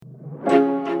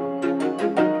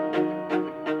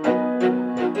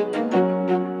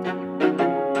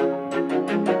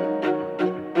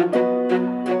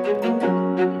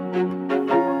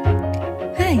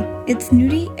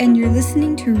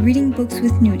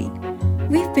Beauty.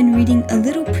 We've been reading A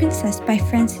Little Princess by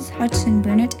Frances Hodgson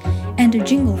Burnett and a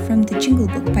jingle from The Jingle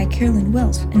Book by Carolyn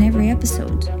Wells in every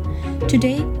episode.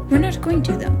 Today, we're not going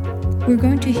to though. We're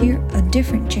going to hear a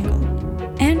different jingle.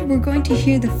 And we're going to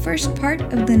hear the first part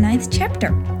of the 9th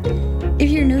chapter. If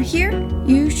you're new here,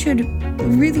 you should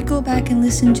really go back and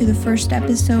listen to the first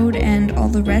episode and all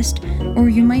the rest, or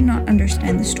you might not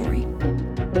understand the story.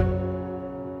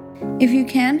 If you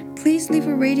can, please leave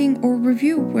a rating or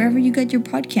review wherever you get your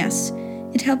podcasts.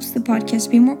 It helps the podcast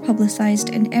be more publicized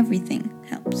and everything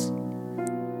helps.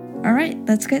 Alright,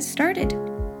 let's get started.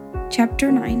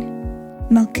 Chapter 9,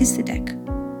 Melchizedek,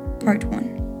 Part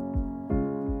 1.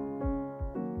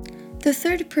 The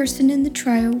third person in the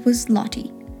trio was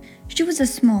Lottie. She was a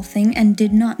small thing and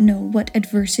did not know what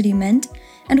adversity meant,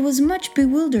 and was much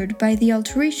bewildered by the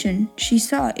alteration she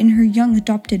saw in her young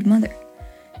adopted mother.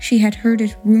 She had heard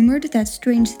it rumored that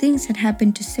strange things had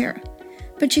happened to Sarah,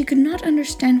 but she could not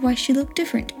understand why she looked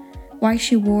different, why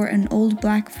she wore an old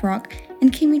black frock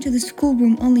and came into the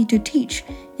schoolroom only to teach,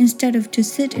 instead of to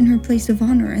sit in her place of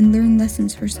honor and learn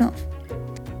lessons herself.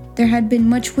 There had been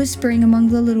much whispering among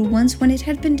the little ones when it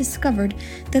had been discovered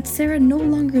that Sarah no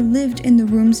longer lived in the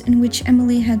rooms in which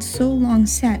Emily had so long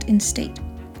sat in state.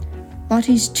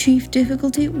 Lottie's chief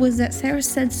difficulty was that Sarah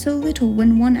said so little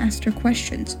when one asked her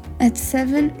questions. At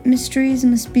 7, mysteries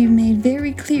must be made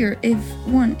very clear if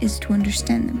one is to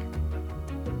understand them.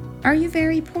 "Are you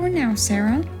very poor now,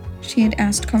 Sarah?" she had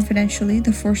asked confidentially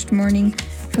the first morning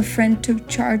a friend took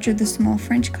charge of the small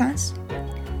French class.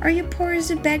 "Are you poor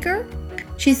as a beggar?"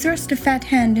 She thrust a fat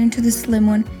hand into the slim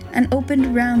one and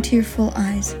opened round, tearful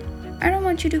eyes. "I don't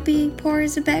want you to be poor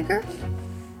as a beggar."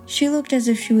 She looked as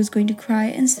if she was going to cry,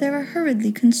 and Sarah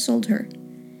hurriedly consoled her.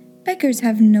 "Beggars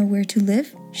have nowhere to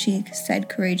live," she said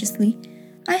courageously.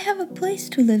 "I have a place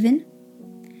to live in."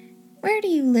 "Where do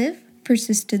you live?"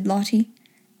 persisted Lottie.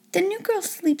 "The new girl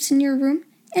sleeps in your room,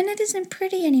 and it isn't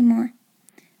pretty anymore."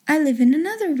 "I live in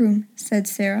another room," said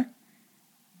Sarah.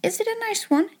 "Is it a nice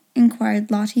one?"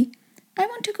 inquired Lottie. "I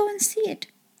want to go and see it."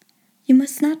 "You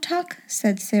must not talk,"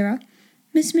 said Sarah.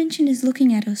 "Miss Minchin is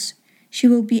looking at us. She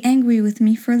will be angry with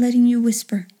me for letting you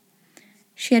whisper."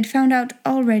 She had found out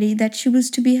already that she was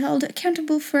to be held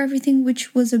accountable for everything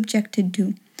which was objected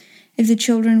to. If the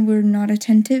children were not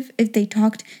attentive, if they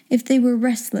talked, if they were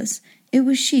restless, it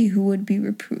was she who would be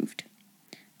reproved.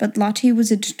 But Lottie was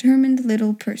a determined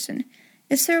little person.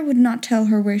 If Sarah would not tell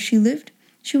her where she lived,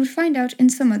 she would find out in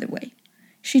some other way.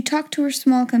 She talked to her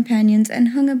small companions and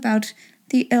hung about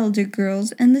the elder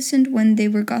girls and listened when they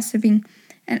were gossiping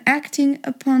and acting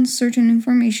upon certain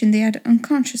information they had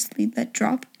unconsciously let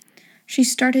drop. She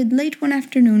started late one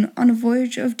afternoon on a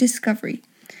voyage of discovery,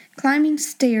 climbing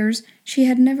stairs she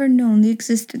had never known the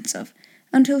existence of,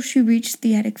 until she reached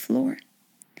the attic floor.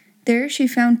 There she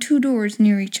found 2 doors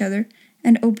near each other,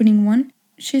 and opening one,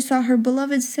 she saw her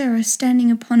beloved Sarah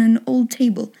standing upon an old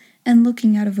table and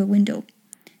looking out of a window.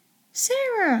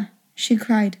 "Sarah!" she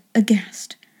cried,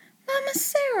 aghast. "Mama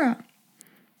Sarah!"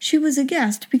 She was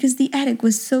aghast because the attic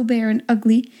was so bare and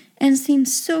ugly and seemed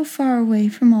so far away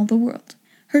from all the world.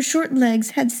 Her short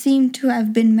legs had seemed to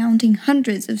have been mounting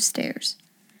hundreds of stairs.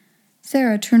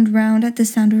 Sarah turned round at the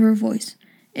sound of her voice.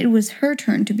 It was her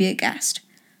turn to be aghast.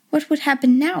 What would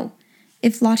happen now?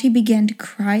 If Lottie began to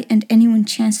cry and anyone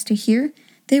chanced to hear,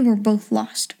 they were both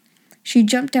lost. She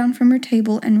jumped down from her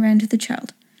table and ran to the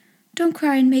child. "Don't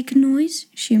cry and make a noise,"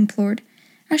 she implored.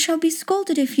 "I shall be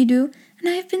scolded if you do, and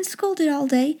I have been scolded all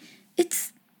day.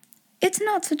 It's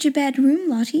not such a bad room,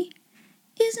 Lottie."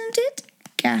 "Isn't it?"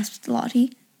 gasped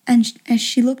Lottie, and as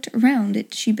she looked around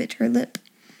it, she bit her lip.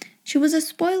 She was a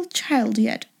spoiled child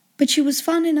yet, but she was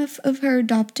fond enough of her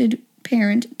adopted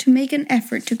parent to make an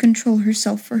effort to control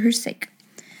herself for her sake.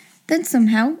 Then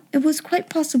somehow, it was quite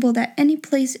possible that any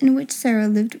place in which Sarah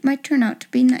lived might turn out to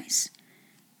be nice.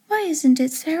 "Why isn't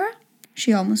it, Sarah?"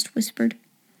 she almost whispered.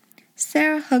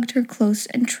 Sarah hugged her close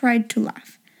and tried to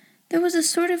laugh. There was a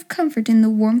sort of comfort in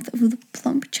the warmth of the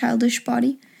plump, childish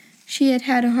body. She had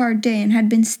had a hard day and had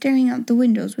been staring out the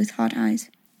windows with hot eyes.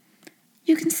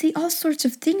 "You can see all sorts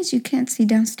of things you can't see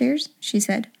downstairs," she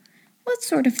said. "What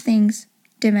sort of things?"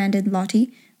 demanded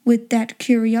Lottie, with that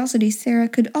curiosity Sarah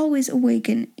could always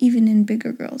awaken even in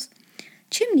bigger girls.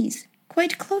 "Chimneys,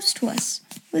 quite close to us,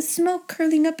 with smoke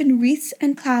curling up in wreaths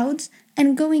and clouds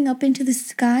and going up into the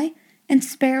sky, and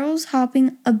sparrows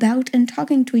hopping about and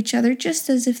talking to each other just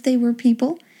as if they were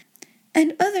people,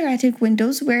 and other attic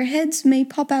windows where heads may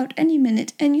pop out any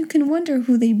minute and you can wonder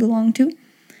who they belong to,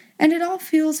 and it all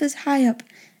feels as high up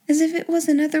as if it was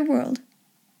another world."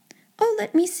 "Oh,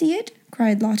 let me see it,"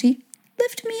 cried Lottie.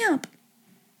 "Lift me up."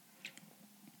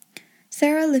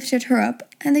 Sarah lifted her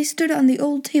up, and they stood on the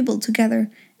old table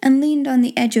together and leaned on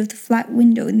the edge of the flat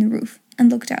window in the roof and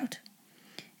looked out.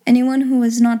 Anyone who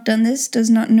has not done this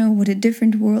does not know what a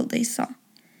different world they saw.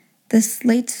 The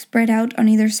slates spread out on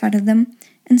either side of them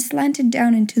and slanted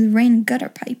down into the rain gutter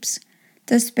pipes.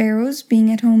 The sparrows,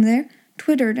 being at home there,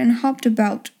 twittered and hopped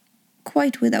about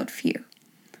quite without fear.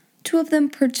 2 of them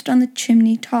perched on the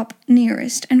chimney top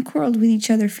nearest and quarreled with each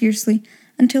other fiercely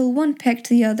until one pecked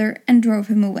the other and drove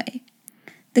him away.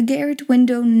 The garret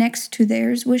window next to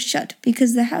theirs was shut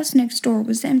because the house next door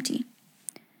was empty.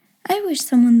 "I wish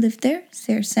someone lived there,"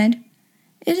 Sarah said.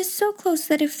 "It is so close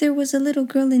that if there was a little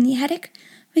girl in the attic,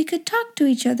 we could talk to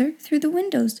each other through the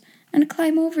windows and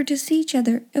climb over to see each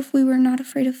other if we were not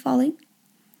afraid of falling."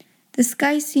 The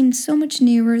sky seemed so much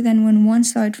nearer than when one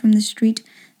saw it from the street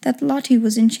that Lottie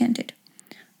was enchanted.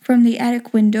 From the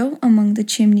attic window, among the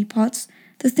chimney pots,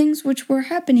 the things which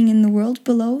were happening in the world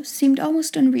below seemed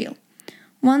almost unreal.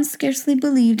 One scarcely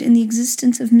believed in the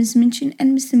existence of Miss Minchin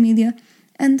and Miss Amelia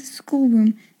and the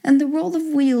schoolroom, and the roll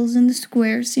of wheels in the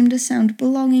square seemed a sound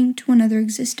belonging to another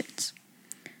existence.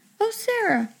 "Oh,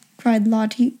 Sarah!" cried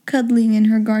Lottie, cuddling in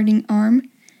her guarding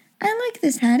arm. "I like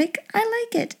this attic. I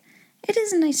like it. It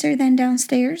is nicer than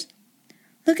downstairs."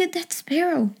 "Look at that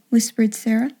sparrow," whispered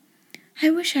Sarah.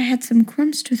 "I wish I had some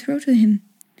crumbs to throw to him."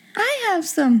 "I have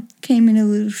some," came in a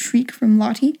little shriek from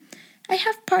Lottie. "I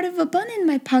have part of a bun in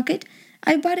my pocket.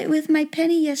 I bought it with my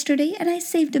penny yesterday, and I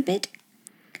saved a bit."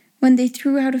 When they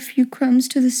threw out a few crumbs,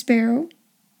 the sparrow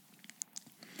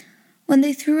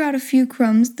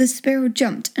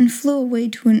jumped and flew away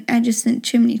to an adjacent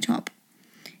chimney top.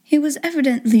 He was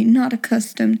evidently not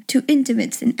accustomed to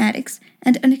intimates in attics,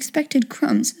 and unexpected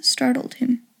crumbs startled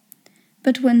him.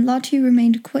 But when Lottie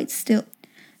remained quite still,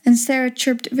 and Sarah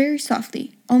chirped very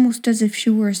softly, almost as if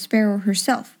she were a sparrow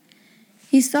herself,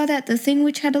 he saw that the thing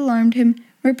which had alarmed him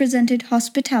represented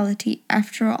hospitality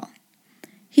after all.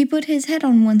 He put his head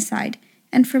on one side,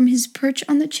 and from his perch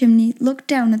on the chimney looked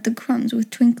down at the crumbs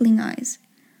with twinkling eyes.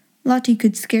 Lottie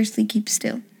could scarcely keep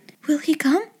still. "Will he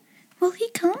come? Will he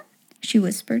come?" she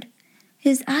whispered.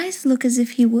 "His eyes look as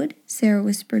if he would," Sarah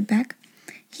whispered back.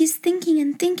 "He's thinking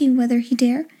and thinking whether he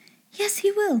dare. Yes, he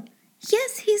will.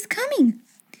 Yes, he's coming."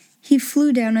 He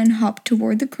flew down and hopped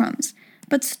toward the crumbs,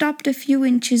 but stopped a few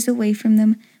inches away from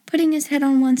them, putting his head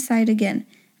on one side again,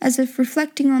 as if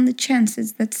reflecting on the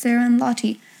chances that Sarah and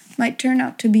Lottie might turn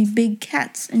out to be big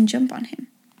cats and jump on him.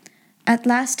 At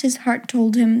last his heart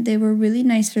told him they were really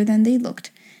nicer than they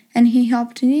looked, and he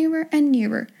hopped nearer and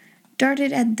nearer,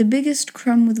 darted at the biggest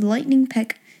crumb with a lightning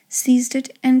peck, seized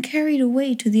it, and carried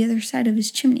away to the other side of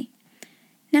his chimney.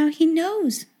 "Now he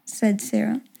knows," said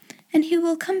Sarah, "and he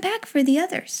will come back for the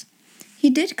others." He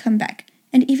did come back,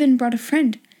 and even brought a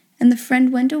friend, and the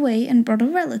friend went away and brought a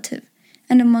relative,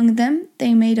 and among them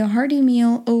they made a hearty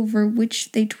meal over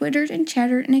which they twittered and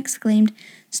chattered and exclaimed,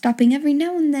 stopping every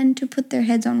now and then to put their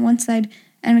heads on one side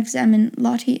and examine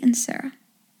Lottie and Sarah.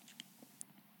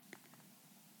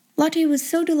 Lottie was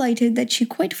so delighted that she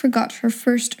quite forgot her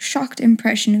first shocked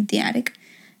impression of the attic.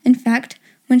 In fact,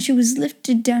 when she was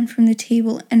lifted down from the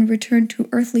table and returned to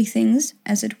earthly things,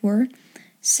 as it were,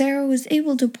 Sarah was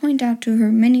able to point out to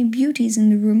her many beauties in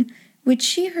the room which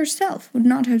she herself would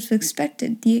not have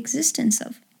expected the existence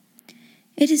of.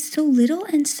 "It is so little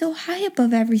and so high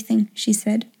above everything," she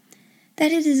said,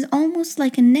 "that it is almost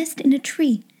like a nest in a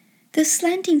tree. The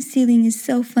slanting ceiling is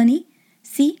so funny.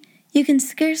 See, you can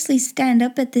scarcely stand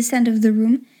up at this end of the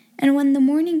room, and when the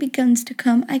morning begins to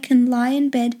come I can lie in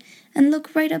bed and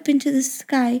look right up into the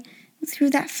sky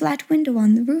through that flat window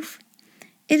on the roof.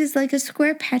 It is like a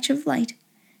square patch of light.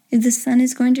 If the sun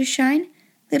is going to shine,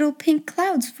 little pink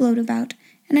clouds float about,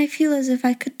 and I feel as if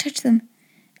I could touch them.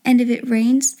 And if it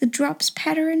rains, the drops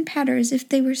patter and patter as if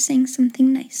they were saying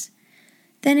something nice.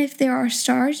 Then if there are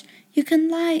stars, you can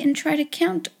lie and try to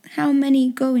count how many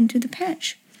go into the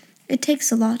patch. It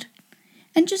takes a lot.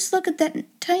 And just look at that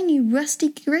tiny rusty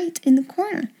grate in the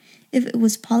corner. If it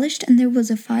was polished and there was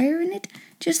a fire in it,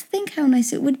 just think how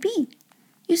nice it would be.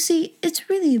 You see, it's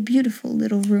really a beautiful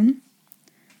little room."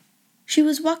 She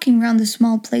was walking round the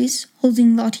small place,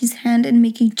 holding Lottie's hand and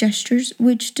making gestures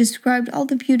which described all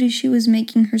the beauty she was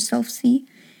making herself see.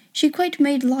 She quite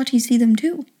made Lottie see them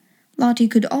too. Lottie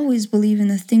could always believe in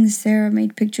the things Sarah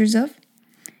made pictures of.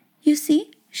 "You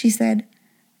see," she said,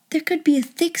 "there could be a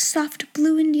thick, soft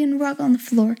blue Indian rug on the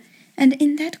floor, and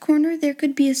in that corner there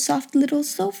could be a soft little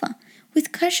sofa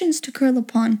with cushions to curl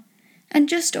upon, and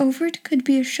just over it could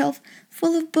be a shelf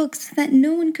full of books that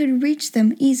no one could reach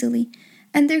them easily,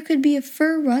 and there could be a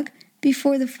fur rug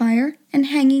before the fire and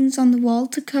hangings on the wall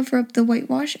to cover up the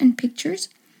whitewash and pictures.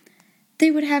 They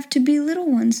would have to be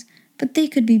little ones, but they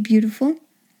could be beautiful.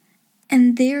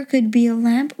 And there could be a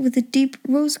lamp with a deep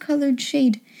rose-colored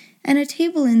shade, and a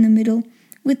table in the middle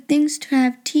with things to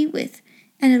have tea with,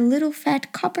 and a little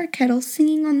fat copper kettle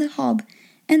singing on the hob,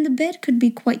 and the bed could be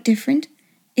quite different.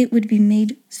 It would be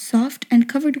made soft and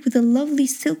covered with a lovely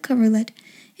silk coverlet.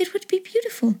 It would be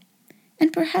beautiful.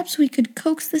 And perhaps we could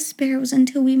coax the sparrows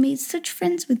until we made such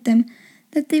friends with them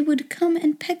that they would come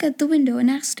and peck at the window and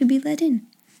ask to be let in.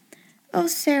 "Oh,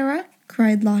 Sarah,"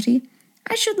 cried Lottie,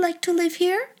 "I should like to live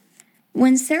here."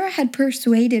 When Sarah had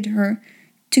persuaded her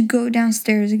to go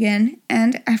downstairs again,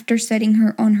 and, after setting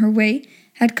her on her way,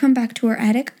 had come back to her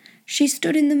attic, she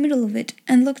stood in the middle of it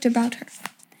and looked about her.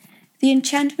 The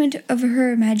enchantment of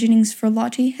her imaginings for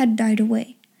Lottie had died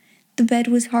away. The bed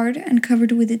was hard and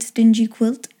covered with its dingy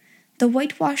quilt. The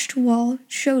whitewashed wall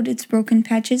showed its broken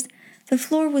patches. The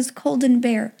floor was cold and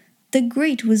bare. The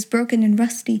grate was broken and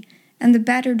rusty, and the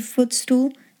battered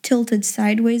footstool tilted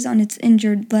sideways on its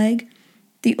injured leg,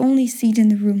 the only seat in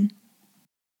the room.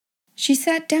 She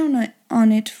sat down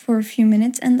on it for a few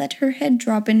minutes and let her head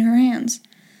drop in her hands.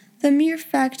 The mere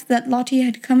fact that Lottie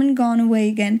had come and gone away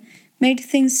again made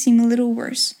things seem a little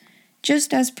worse,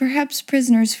 just as perhaps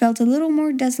prisoners felt a little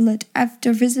more desolate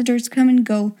after visitors come and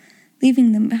go,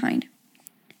 leaving them behind.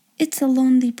 "It's a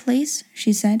lonely place,"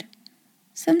 she said.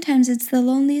 "Sometimes it's the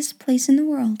loneliest place in the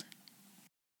world."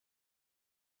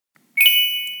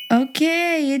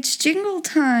 Okay, it's jingle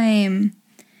time!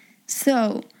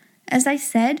 So, as I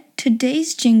said,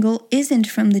 today's jingle isn't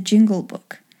from the Jingle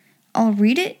Book. I'll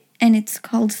read it, and it's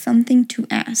called Something to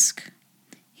Ask.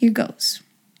 Here goes.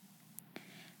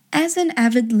 As an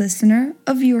avid listener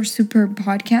of your superb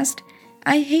podcast,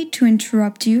 I hate to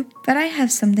interrupt you, but I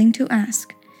have something to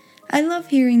ask. I love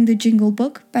hearing The Jingle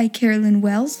Book by Carolyn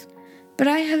Wells, but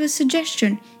I have a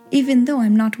suggestion, even though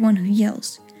I'm not one who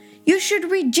yells. You should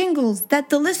read jingles that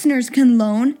the listeners can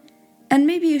loan, and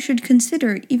maybe you should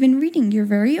consider even reading your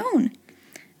very own.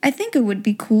 I think it would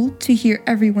be cool to hear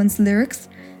everyone's lyrics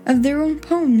of their own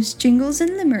poems, jingles,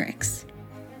 and limericks.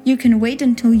 You can wait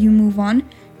until you move on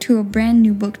to a brand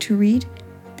new book to read.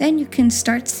 Then you can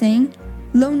start saying,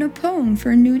 "Loan a poem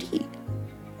for Nudie."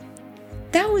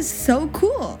 That was so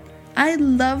cool! I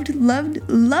loved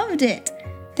it!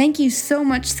 Thank you so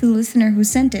much to the listener who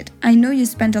sent it. I know you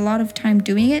spent a lot of time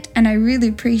doing it, and I really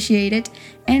appreciate it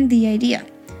and the idea.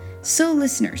 So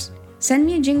listeners, send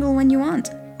me a jingle when you want.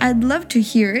 I'd love to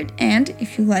hear it, and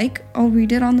if you like, I'll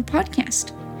read it on the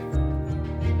podcast.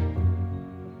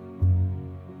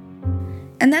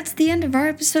 And that's the end of our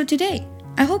episode today.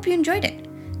 I hope you enjoyed it.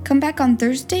 Come back on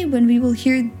Thursday when we will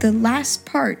hear the last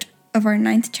part of our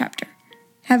 9th chapter.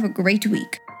 Have a great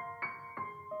week.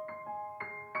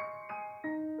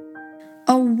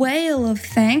 A whale of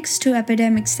thanks to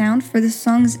Epidemic Sound for the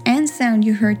songs and sound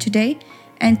you heard today,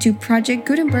 and to Project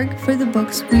Gutenberg for the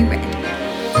books we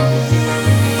read.